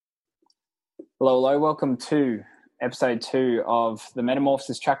Hello, hello. Welcome to episode 2 of the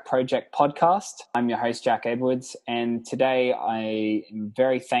Metamorphosis Track Project podcast. I'm your host, Jack Edwards, and today I am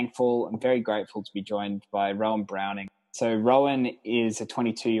very thankful and very grateful to be joined by Rowan Browning. So Rowan is a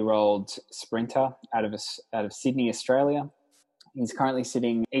 22-year-old sprinter out of Sydney, Australia. He's currently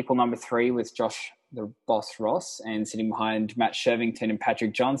sitting equal number 3 with Josh the Boss Ross and sitting behind Matt Shervington and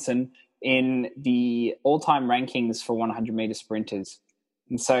Patrick Johnson in the all-time rankings for 100-metre sprinters.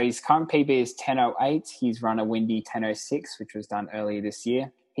 And so his current PB is 10:08. He's run a windy 10:06, which was done earlier this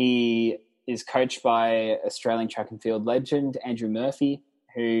year. He is coached by Australian track and field legend Andrew Murphy,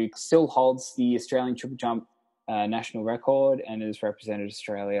 who still holds the Australian triple jump national record and has represented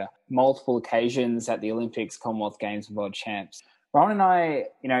Australia multiple occasions at the Olympics, Commonwealth Games and World Champs. Rowan and I,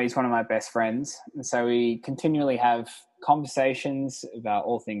 he's one of my best friends. And so we continually have conversations about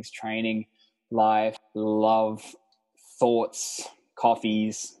all things training, life, love, thoughts,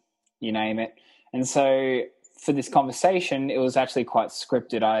 coffees, you name it. And so for this conversation, it was actually quite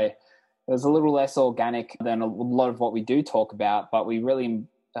scripted. It was a little less organic than a lot of what we do talk about, but we really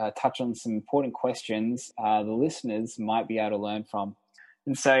touch on some important questions the listeners might be able to learn from.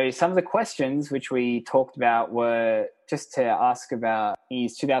 And so some of the questions which we talked about were just to ask about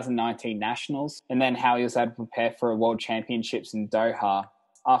his 2019 Nationals and then how he was able to prepare for a World Championships in Doha.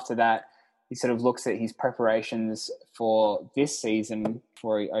 After that, he sort of looks at his preparations for this season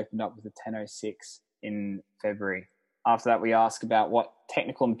before he opened up with a 10:06 in February. After that, we ask about what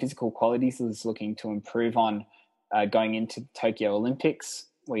technical and physical qualities he's looking to improve on going into Tokyo Olympics.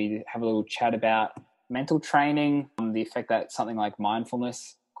 We have a little chat about mental training, the effect that something like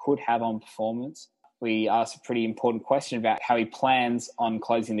mindfulness could have on performance. We ask a pretty important question about how he plans on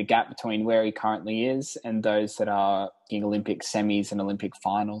closing the gap between where he currently is and those that are in Olympic semis and Olympic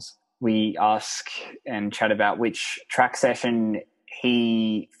finals. We ask and chat about which track session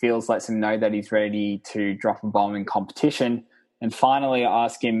he feels lets him know that he's ready to drop a bomb in competition. And finally, I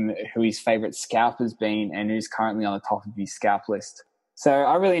ask him who his favourite scalper's been and who's currently on the top of his scalp list. So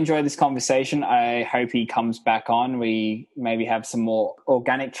I really enjoyed this conversation. I hope he comes back on. We maybe have some more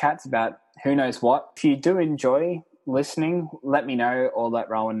organic chats about who knows what. If you do enjoy listening, let me know or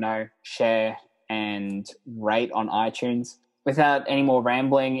let Rowan know. Share and rate on iTunes. Without any more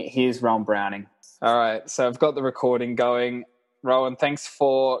rambling, here's Rowan Browning. All right, so I've got the recording going. Rowan, thanks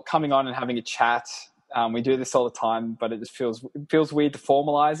for coming on and having a chat. We do this all the time, but it just feels weird to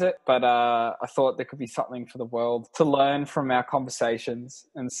formalize it. But I thought there could be something for the world to learn from our conversations.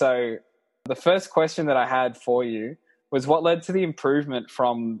 And so the first question that I had for you was what led to the improvement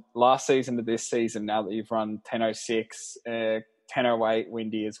from last season to this season now that you've run 10:06, 10:08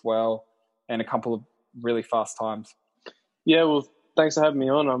 windy as well, and a couple of really fast times? Yeah, well, thanks for having me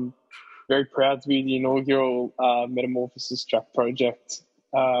on. I'm very proud to be the inaugural Metamorphosis Track Project,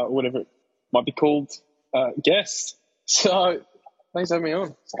 whatever it might be called, guest. So thanks for having me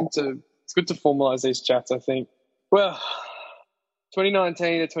on. It's good to formalise these chats, I think. Well,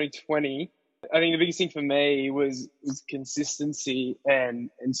 2019 to 2020, I think the biggest thing for me was consistency and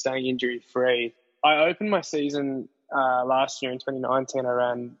staying injury-free. I opened my season last year in 2019. I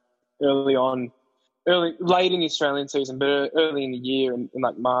ran late in the Australian season, but early in the year, in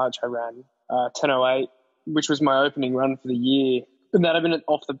like March, I ran 10:08, which was my opening run for the year. And that had been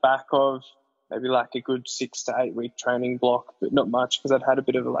off the back of maybe like a good 6 to 8 week training block, but not much because I'd had a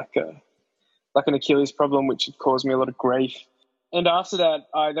bit of an Achilles problem, which had caused me a lot of grief. And after that,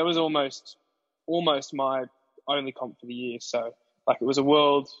 that was almost my only comp for the year. So it was a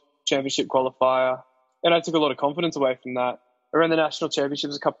world championship qualifier, and I took a lot of confidence away from that. I ran the national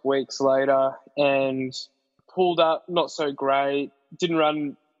championships a couple of weeks later and pulled up not so great. Didn't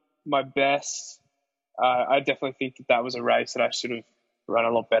run my best. I definitely think that was a race that I should have run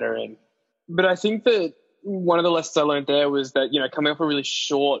a lot better in. But I think that one of the lessons I learned there was that, coming off a really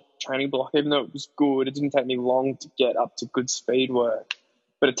short training block, even though it was good, it didn't take me long to get up to good speed work.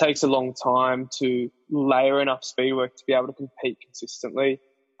 But it takes a long time to layer enough speed work to be able to compete consistently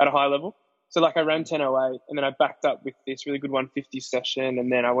at a high level. So I ran 10:08 and then I backed up with this really good 150 session, and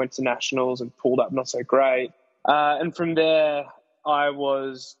then I went to nationals and pulled up not so great. And from there, I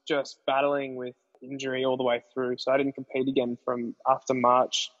was just battling with injury all the way through. So I didn't compete again from after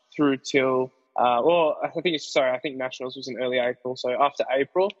March through till, I think nationals was in early April. So after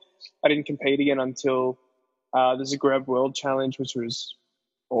April, I didn't compete again until the Zagreb World Challenge, which was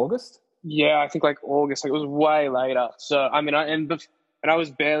August? Yeah, I think August. It was way later. So, I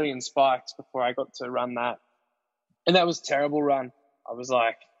was barely in spikes before I got to run that. And that was a terrible run. I was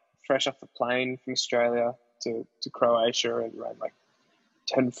fresh off the plane from Australia to Croatia and ran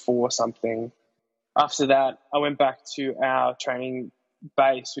 10:04 something. After that, I went back to our training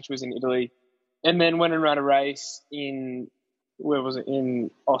base, which was in Italy, And then went and ran a race in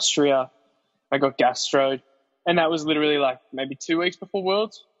Austria. I got gastro, and that was literally like maybe 2 weeks before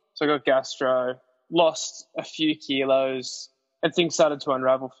Worlds. So I got gastro, lost a few kilos, and things started to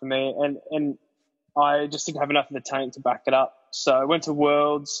unravel for me. And I just didn't have enough in the tank to back it up. So I went to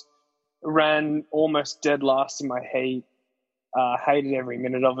Worlds, ran almost dead last in my heat, hated every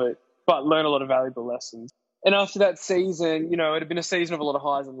minute of it, but learned a lot of valuable lessons. And after that season, it had been a season of a lot of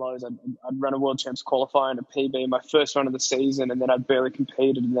highs and lows. I'd run a World Champs qualifier and a PB my first run of the season, and then I'd barely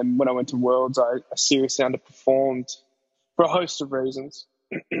competed. And then when I went to Worlds, I seriously underperformed for a host of reasons.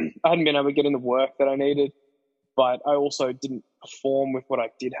 I hadn't been able to get in the work that I needed, but I also didn't perform with what I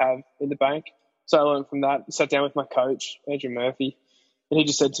did have in the bank. So I learned from that, sat down with my coach, Andrew Murphy, and he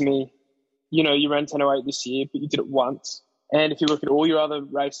just said to me, you ran 10:08 this year, but you did it once. And if you look at all your other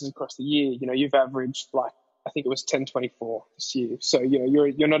races across the year, you've averaged like, I think it was 10:24 this year. So,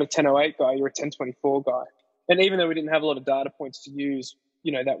 you're not a 10:08 guy, you're a 10:24 guy. And even though we didn't have a lot of data points to use,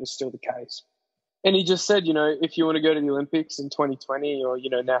 that was still the case. And he just said, if you want to go to the Olympics in 2020 or,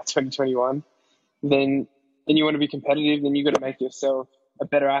 now 2021, and you want to be competitive, then you've got to make yourself a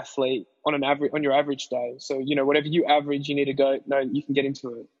better athlete on your average day. So, whatever you average, you need to go, no, you can get into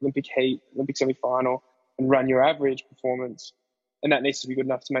an Olympic heat, Olympic semi-final and run your average performance. And that needs to be good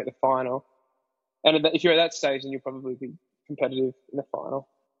enough to make the final. And if you're at that stage, then you'll probably be competitive in the final.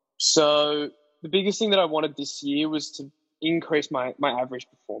 So the biggest thing that I wanted this year was to increase my average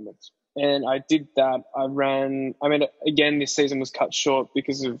performance. And I did that. Again, this season was cut short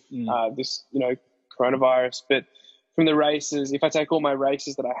because of this, coronavirus. But from the races, if I take all my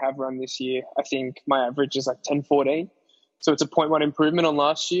races that I have run this year, I think my average is like 10:14. So it's a 0.1 improvement on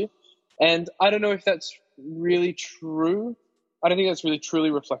last year. And I don't know if that's really true. I don't think that's really truly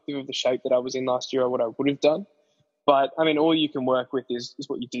reflective of the shape that I was in last year or what I would have done. But all you can work with is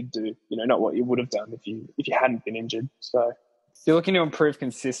what you did do, not what you would have done if you hadn't been injured. So you're looking to improve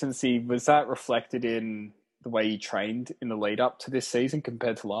consistency. Was that reflected in the way you trained in the lead up to this season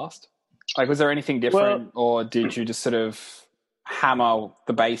compared to last? Like, was there anything different, or did you just sort of hammer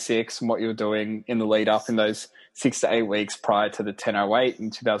the basics and what you were doing in the lead up in those 6 to 8 weeks prior to the 10:08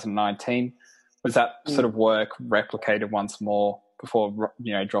 in 2019? Was that sort of work replicated once more before,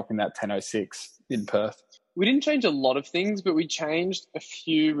 dropping that 10:06 in Perth? We didn't change a lot of things, but we changed a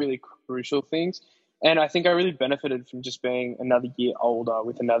few really crucial things. And I think I really benefited from just being another year older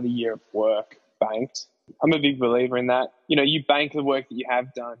with another year of work banked. I'm a big believer in that. You bank the work that you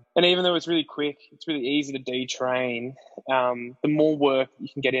have done. And even though it's really quick, it's really easy to detrain, the more work you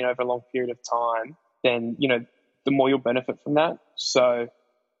can get in over a long period of time, then, the more you'll benefit from that. So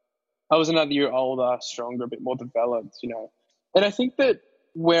I was another year older, stronger, a bit more developed, And I think that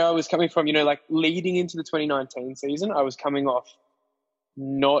where I was coming from, like leading into the 2019 season, I was coming off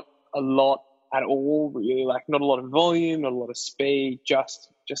not a lot at all, really, like not a lot of volume, not a lot of speed, just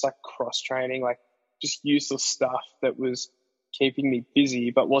like cross training, like just useless stuff that was keeping me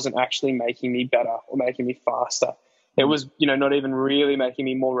busy but wasn't actually making me better or making me faster. It was, not even really making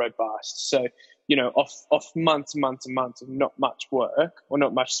me more robust. So, off months and months and months of not much work or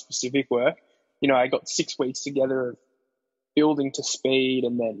not much specific work, I got 6 weeks together of building to speed,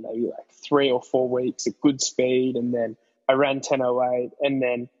 and then maybe like 3 or 4 weeks at good speed. And then I ran 10:08, and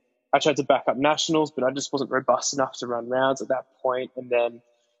then I tried to back up nationals, but I just wasn't robust enough to run rounds at that point. And then,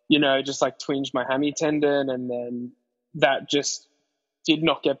 just like twinged my hammy tendon, and then that just did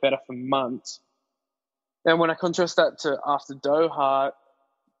not get better for months. And when I contrast that to after Doha,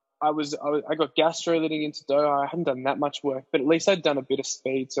 I got gastro leading into Doha. I hadn't done that much work, but at least I'd done a bit of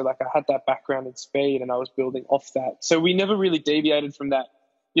speed. So like I had that background in speed, and I was building off that. So we never really deviated from that.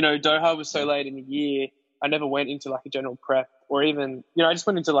 Doha was so late in the year, I never went into like a general prep, or even, I just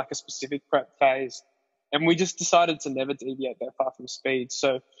went into like a specific prep phase, and we just decided to never deviate that far from speed.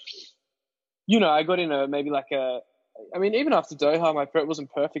 So, I got in even after Doha, my prep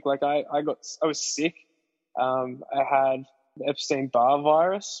wasn't perfect. Like I was sick. I had the Epstein-Barr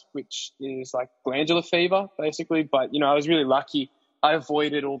virus, which is like glandular fever, basically. But, I was really lucky. I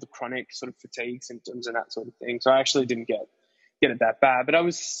avoided all the chronic sort of fatigue symptoms and that sort of thing. So I actually didn't get it that bad. But I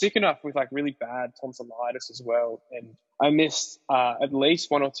was sick enough with like really bad tonsillitis as well. And I missed at least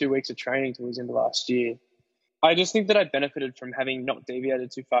 1 or 2 weeks of training towards the end of last year. I just think that I benefited from having not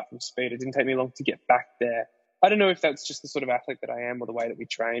deviated too far from speed. It didn't take me long to get back there. I don't know if that's just the sort of athlete that I am or the way that we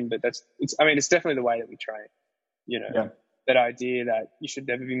train, but it's definitely the way that we train, Yeah. That idea that you should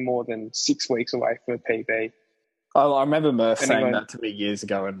never be more than 6 weeks away from a PB. I remember Murph saying that to me years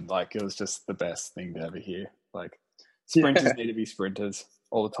ago, and like it was just the best thing to ever hear. Like sprinters need to be sprinters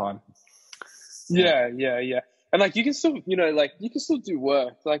all the time. Yeah. And like you can still, you can still do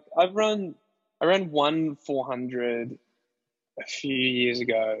work. Like I've run I ran one 400 a few years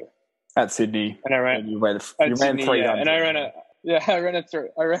ago at Sydney, and I ran you ran Sydney, 300. and I ran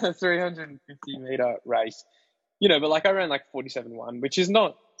a 350 meter race. But like I ran like 47.1, which is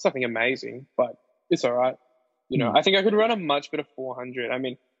not something amazing, but it's all right. I think I could run a much better 400. I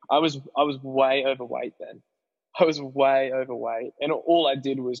mean, I was way overweight then. I was way overweight, and all I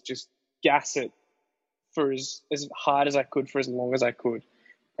did was just gas it for as hard as I could for as long as I could.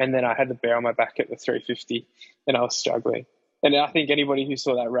 And then I had the bear on my back at the 350 and I was struggling. And I think anybody who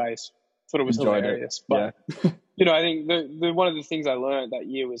saw that race thought it was hilarious. But, I think the one of the things I learned that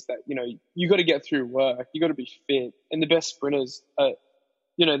year was that, you got to get through work. You got to be fit. And the best sprinters are,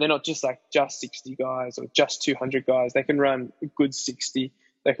 they're not just 60 guys or just 200 guys. They can run a good 60.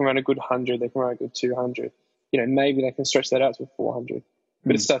 They can run a good 100. They can run a good 200. Maybe they can stretch that out to 400.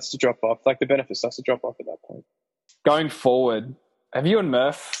 But it starts to drop off. Like the benefit starts to drop off at that point. Going forward, have you and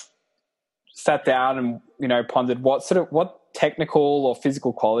Murph sat down and, pondered what technical or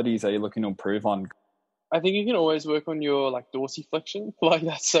physical qualities are you looking to improve on? I think you can always work on your dorsiflexion.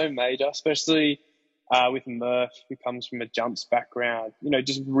 That's so major, especially with Murph, who comes from a jumps background,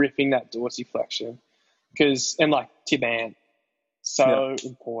 just ripping that dorsiflexion. And Tiban, so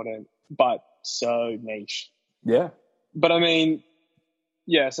important, but so niche. Yeah. But I mean,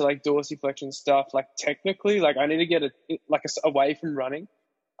 so dorsiflexion stuff, technically, I need to get away from running.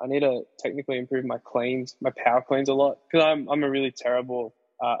 I need to technically improve my cleans, my power cleans a lot, because I'm a really terrible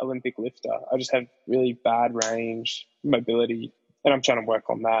Olympic lifter. I just have really bad range, mobility, and I'm trying to work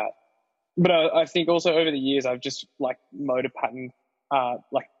on that. But I think also over the years, I've just motor pattern,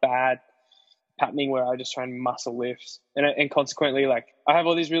 bad patterning where I just try and muscle lift. And consequently, I have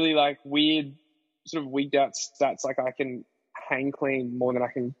all these really weird sort of wigged out stats. I can hang clean more than I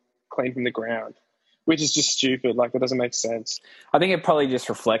can clean from the ground, which is just stupid. It doesn't make sense. I think it probably just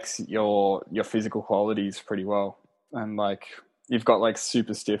reflects your physical qualities pretty well. And you've got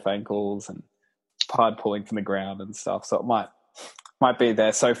super stiff ankles and hard pulling from the ground and stuff. So it might be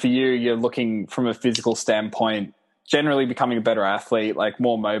there. So for you, you're looking from a physical standpoint, generally becoming a better athlete,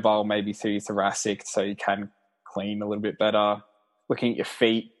 more mobile, maybe through your thoracic, so you can clean a little bit better. Looking at your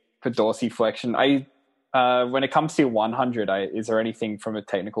feet for dorsiflexion. When it comes to your 100, is there anything from a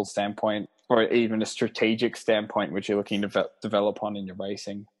technical standpoint or even a strategic standpoint which you're looking to develop on in your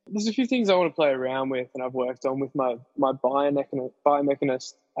racing? There's a few things I want to play around with, and I've worked on with my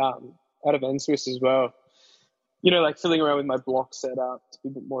biomechanist out of NSWIS as well. Filling around with my block setup to be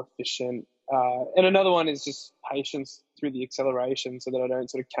a bit more efficient. And another one is just patience through the acceleration so that I don't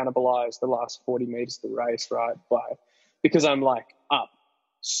sort of cannibalize the last 40 meters of the race, right? Because I'm up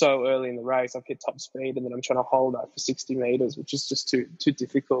so early in the race, I've hit top speed, and then I'm trying to hold that for 60 meters, which is just too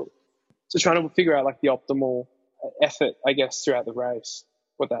difficult. So trying to figure out the optimal effort, I guess, throughout the race,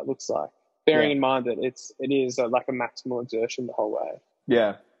 what that looks like, bearing in mind that it is a maximal exertion the whole way.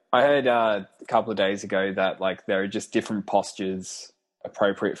 Yeah. I heard a couple of days ago that there are just different postures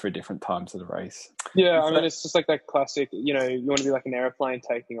appropriate for different times of the race. Yeah, I mean, it's just that classic, you want to be like an airplane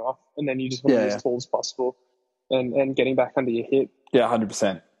taking off, and then you just want to be as tall as possible and getting back under your hip. Yeah,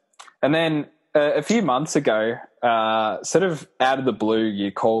 100%. And then a few months ago, sort of out of the blue,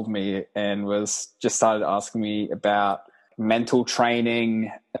 you called me and just started asking me about mental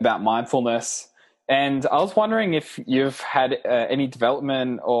training, about mindfulness. And I was wondering if you've had any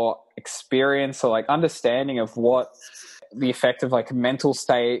development or experience or understanding of what the effect of a mental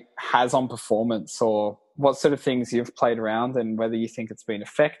state has on performance, or what sort of things you've played around, and whether you think it's been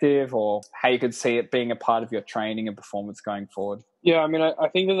effective or how you could see it being a part of your training and performance going forward. Yeah, I mean, I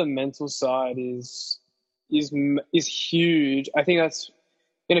think that the mental side is huge. I think that's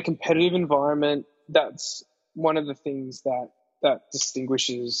in a competitive environment. That's one of the things that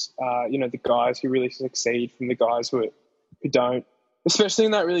distinguishes, the guys who really succeed from the guys who don't, especially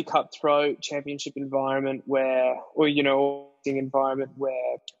in that really cutthroat championship environment environment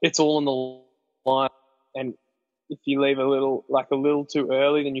where it's all on the line. And if you leave a little too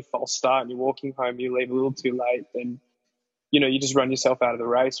early, then you false start and you're walking home, you leave a little too late, then, you just run yourself out of the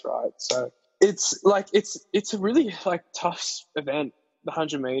race, right? So it's a really tough event, the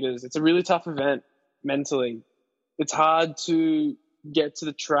 100 meters. It's a really tough event mentally. It's hard to get to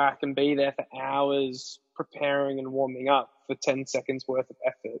the track and be there for hours preparing and warming up for 10 seconds worth of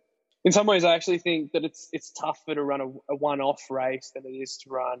effort. In some ways, I actually think that it's tougher to run a one-off race than it is to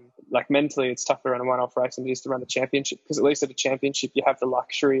run, mentally, it's tougher to run a one-off race than it is to run a championship, because at least at a championship, you have the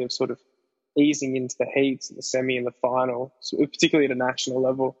luxury of sort of easing into the heats and the semi and the final, so particularly at a national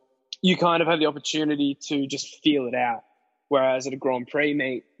level. You kind of have the opportunity to just feel it out, whereas at a Grand Prix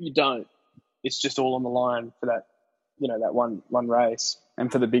meet, you don't. It's just all on the line for that, that one race.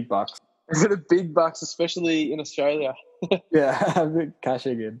 And for the big bucks. For the big bucks, especially in Australia. Yeah,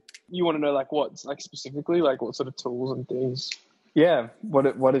 cashing in. You want to know like what, like specifically, like what sort of tools and things? Yeah, what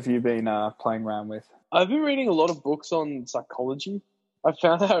have you been playing around with? I've been reading a lot of books on psychology. I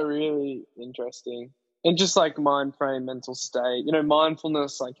found that really interesting. And just like mind frame, mental state,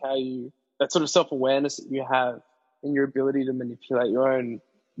 mindfulness, like that sort of self awareness that you have and your ability to manipulate your own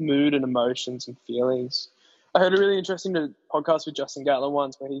mood and emotions and feelings. I heard a really interesting podcast with Justin Gatlin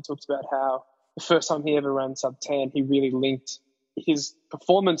once where he talked about how the first time he ever ran sub 10, he really linked his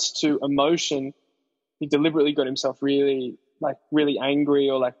performance to emotion. He deliberately got himself really angry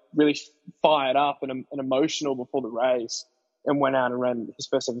or like really fired up and emotional before the race and went out and ran his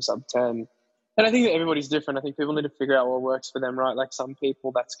first ever sub 10. And I think that everybody's different. I think people need to figure out what works for them, right? Like some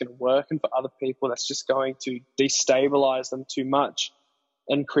people that's going to work, and for other people that's just going to destabilize them too much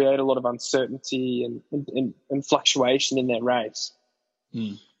and create a lot of uncertainty and fluctuation in their race.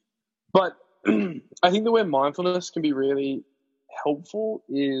 But I think that where mindfulness can be really helpful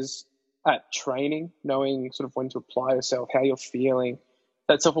is at training, knowing sort of when to apply yourself, how you're feeling.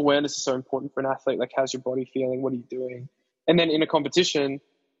 That self-awareness is so important for an athlete. Like, how's your body feeling? What are you doing? And then in a competition,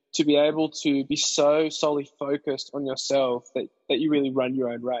 to be able to be so solely focused on yourself that you really run your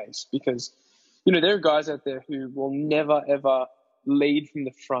own race. Because, there are guys out there who will never, ever lead from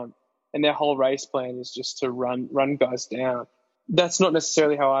the front, and their whole race plan is just to run guys down. That's not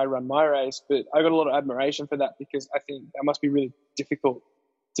necessarily how I run my race, but I got a lot of admiration for that, because I think that must be really difficult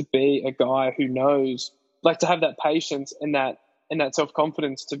to be a guy who knows, like, to have that patience and that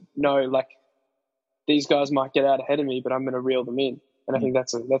self-confidence to know, like, these guys might get out ahead of me, but I'm going to reel them in. And I think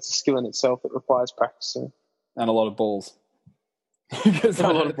that's a skill in itself that requires practicing. And a lot of balls. A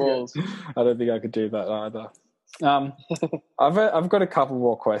lot of balls. I don't think I could do that either. I've got a couple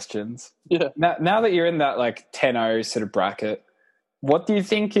more questions. Yeah. Now that you're in that like 10-0 sort of bracket, what do you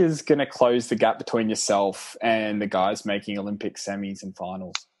think is going to close the gap between yourself and the guys making Olympic semis and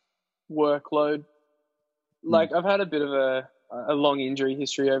finals? Workload. Like, I've had a bit of a long injury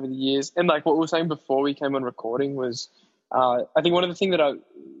history over the years, and like what we were saying before we came on recording was, I think one of the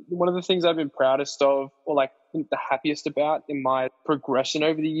things I've been proudest of, or like the happiest about in my progression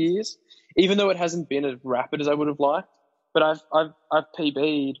over the years, even though it hasn't been as rapid as I would have liked, but I've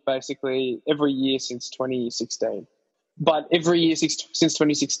PB'd basically every year since 2016. But every year since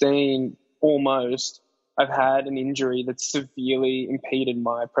 2016, almost, I've had an injury that severely impeded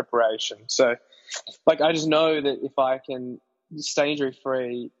my preparation. So, like, I just know that if I can stay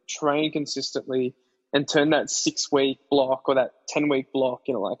injury-free, train consistently, and turn that 6-week block or that 10-week block,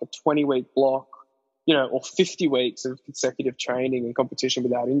 like a 20-week block, or 50 weeks of consecutive training and competition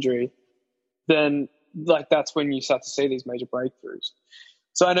without injury, then like that's when you start to see these major breakthroughs.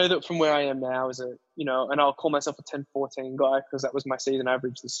 So I know that from where I am now as and I'll call myself a 10-14 guy because that was my season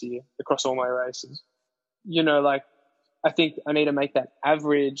average this year across all my races. Like, I think I need to make that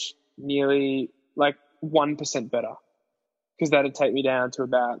average nearly like 1% better, because that'd take me down to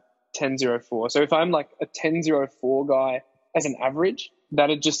about 10.04. So if I'm like a 10.04 guy as an average,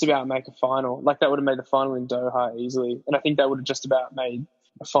 that'd just about make a final. Like, that would have made the final in Doha easily. And I think that would have just about made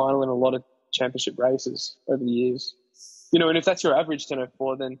a final in a lot of championship races over the years. And if that's your average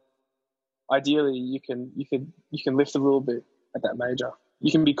 10.04, then ideally you can lift a little bit at that major.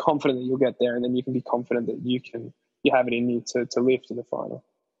 You can be confident that you'll get there, and then you can be confident that you have it in you to lift in the final.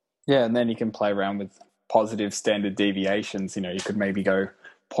 Yeah, and then you can play around with positive standard deviations. You could maybe go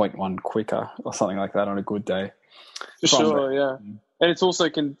 0.1 quicker or something like that on a good day. For sure, yeah. And it's also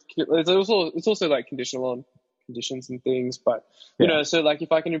like conditional on conditions and things. But so like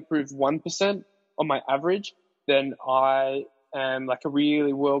if I can improve 1% on my average, then I am like a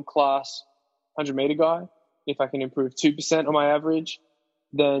really world class 100-meter guy. If I can improve 2% on my average,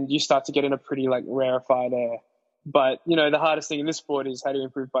 then you start to get in a pretty like rarefied air. But the hardest thing in this sport is how to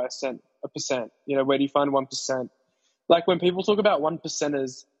improve by a percent. Where do you find 1%? Like, when people talk about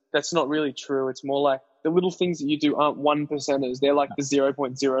 1%ers, that's not really true. It's more like the little things that you do aren't 1%ers. They're like the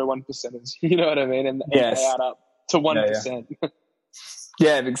 0.01%ers. You know what I mean? And they add up to 1%.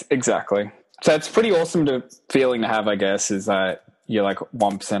 Yeah, exactly. So it's pretty awesome feeling to have, I guess, is that you're like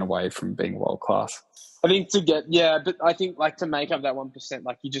 1% away from being world class. I think but I think like to make up that 1%,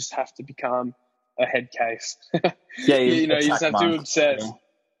 like you just have to become a head case. Yeah, you just have to obsess.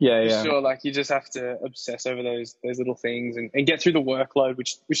 Yeah. Sure, like you just have to obsess over those little things and get through the workload,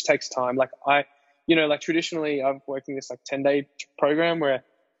 which takes time. Like like traditionally I've worked in this like 10-day program where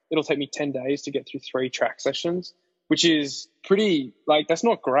it'll take me 10 days to get through 3 track sessions, which is pretty, like, that's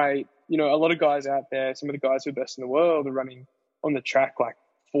not great. A lot of guys out there, some of the guys who are best in the world are running on the track like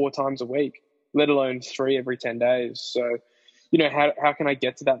 4 times a week, let alone 3 every 10 days. So, how can I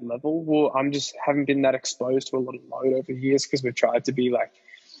get to that level? Well, I'm just haven't been that exposed to a lot of load over the years because we've tried to be like,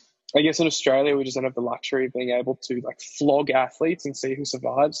 I guess in Australia, we just don't have the luxury of being able to like flog athletes and see who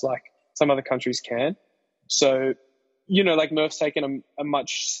survives like some other countries can. So, like Murph's taken a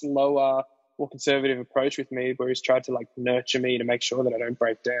much slower, more conservative approach with me where he's tried to like nurture me to make sure that I don't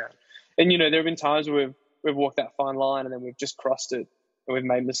break down. And, there have been times where we've walked that fine line and then we've just crossed it and we've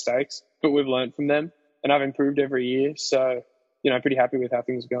made mistakes, but we've learned from them and I've improved every year. So, I'm pretty happy with how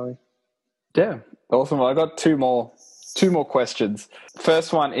things are going. Yeah, awesome. Well, I got two more questions.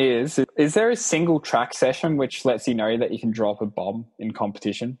 First one is there a single track session which lets you know that you can drop a bomb in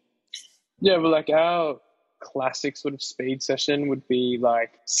competition? Yeah, well, like our classic sort of speed session would be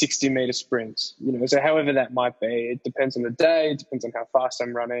like 60-meter sprints, so however that might be, it depends on the day, it depends on how fast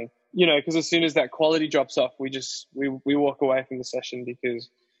I'm running, because as soon as that quality drops off, we walk away from the session because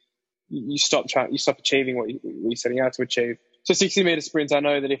you stop achieving what you're setting out to achieve. So 60-meter sprints, I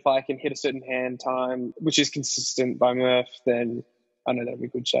know that if I can hit a certain hand time, which is consistent by Murph, then I know that'll be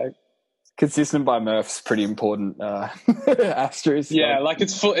good shape. Consistent by Murph's pretty important asterisk. Yeah, like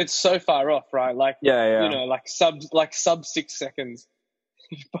it's so far off, right? Like like sub 6 seconds.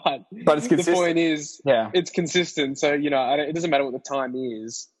 but it's consistent. The point is, it's consistent. So it doesn't matter what the time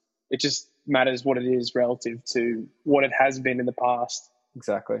is. It just matters what it is relative to what it has been in the past.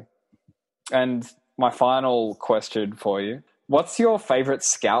 Exactly. And my final question for you: what's your favorite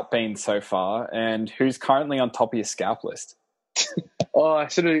scalp been so far, and who's currently on top of your scalp list? Oh, I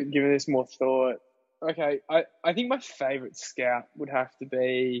should have given this more thought. Okay, I think my favourite scout would have to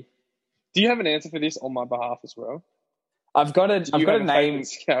be... Do you have an answer for this on my behalf as well? I've got a name.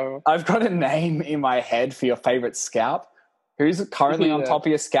 I've got a name in my head for your favourite scalp. Who's currently on top of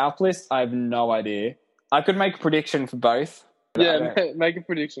your scalp list? I have no idea. I could make a prediction for both. Yeah, make a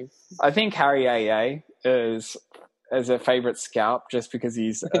prediction. I think Harry AA is as a favourite scalp just because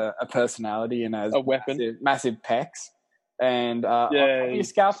he's a personality and has a weapon, massive pecs. And on your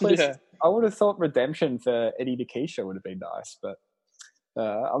scalp list, I would have thought redemption for Eddie Nikisha would have been nice, but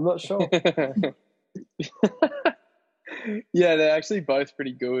I'm not sure. Yeah, they're actually both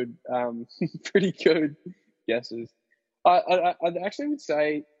pretty good. Pretty good guesses. I actually would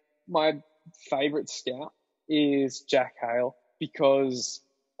say my favourite scout is Jack Hale because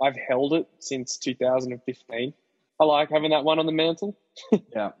I've held it since 2015. I like having that one on the mantle.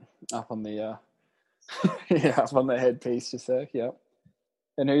 Yeah, up on the up on the headpiece just there. Yeah.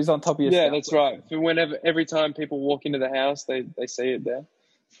 And who's on top of your scalp? That's right. For every time people walk into the house, they see it there,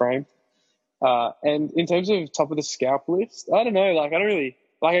 framed. And in terms of top of the scalp list, I don't know. Like I don't really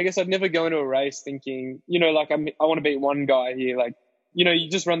like. I guess I'd never go into a race thinking, like I want to beat one guy here. Like, you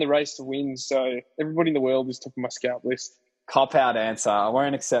just run the race to win. So everybody in the world is top of my scalp list. Cop out answer. I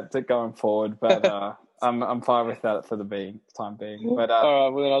won't accept it going forward, but I'm fine with that for the time being. But all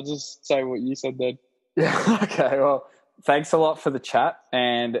right, well then I'll just say what you said then. Yeah. Okay. Well, thanks a lot for the chat,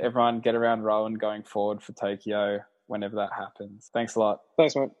 and everyone get around Rowan going forward for Tokyo whenever that happens. Thanks a lot.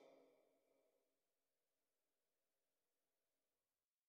 Thanks, mate.